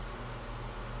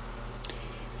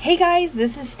Hey guys,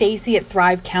 this is Stacy at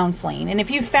Thrive Counseling, and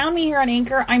if you found me here on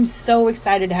Anchor, I'm so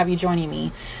excited to have you joining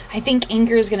me. I think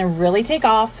Anchor is going to really take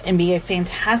off and be a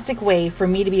fantastic way for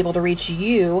me to be able to reach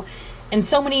you in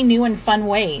so many new and fun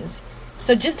ways.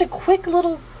 So just a quick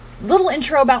little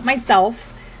intro about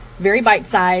myself, very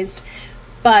bite-sized,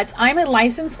 but I'm a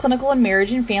licensed clinical and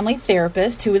marriage and family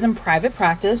therapist who is in private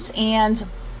practice, and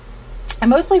I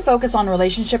mostly focus on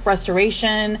relationship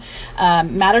restoration,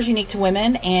 matters unique to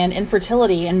women, and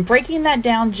infertility, and breaking that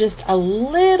down just a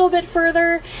little bit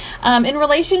further. In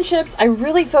relationships, I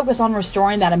really focus on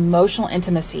restoring that emotional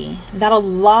intimacy that a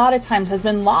lot of times has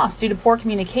been lost due to poor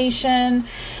communication.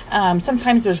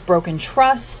 Sometimes there's broken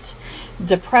trust,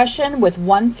 depression with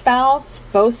one spouse,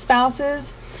 both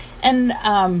spouses, and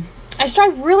I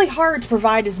strive really hard to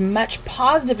provide as much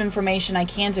positive information I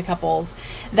can to couples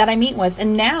that I meet with.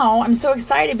 And now I'm so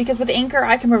excited because with Anchor,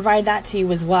 I can provide that to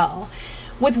you as well.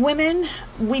 With women,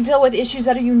 we deal with issues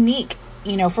that are unique,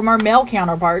 from our male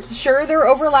counterparts. Sure, there are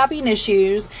overlapping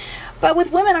issues, but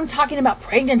with women, I'm talking about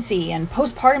pregnancy and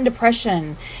postpartum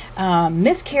depression,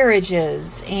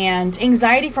 miscarriages, and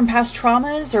anxiety from past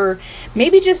traumas, or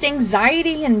maybe just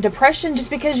anxiety and depression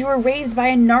just because you were raised by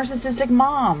a narcissistic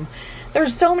mom.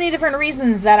 There's so many different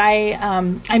reasons that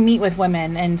I meet with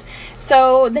women. And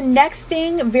so the next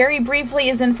thing, very briefly,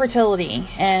 is infertility.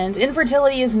 And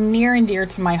infertility is near and dear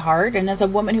to my heart. And as a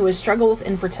woman who has struggled with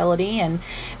infertility, and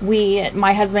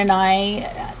my husband and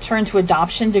I turned to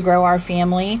adoption to grow our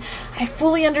family, I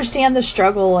fully understand the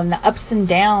struggle and the ups and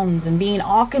downs and being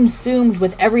all consumed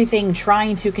with everything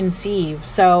trying to conceive.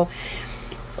 So,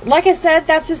 like I said,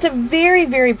 that's just a very,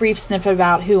 very brief snippet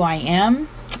about who I am.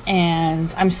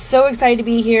 And I'm so excited to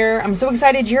be here. I'm so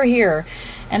excited you're here.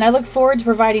 And I look forward to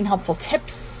providing helpful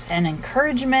tips and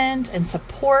encouragement and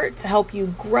support to help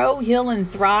you grow, heal, and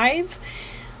thrive.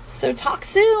 So talk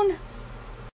soon.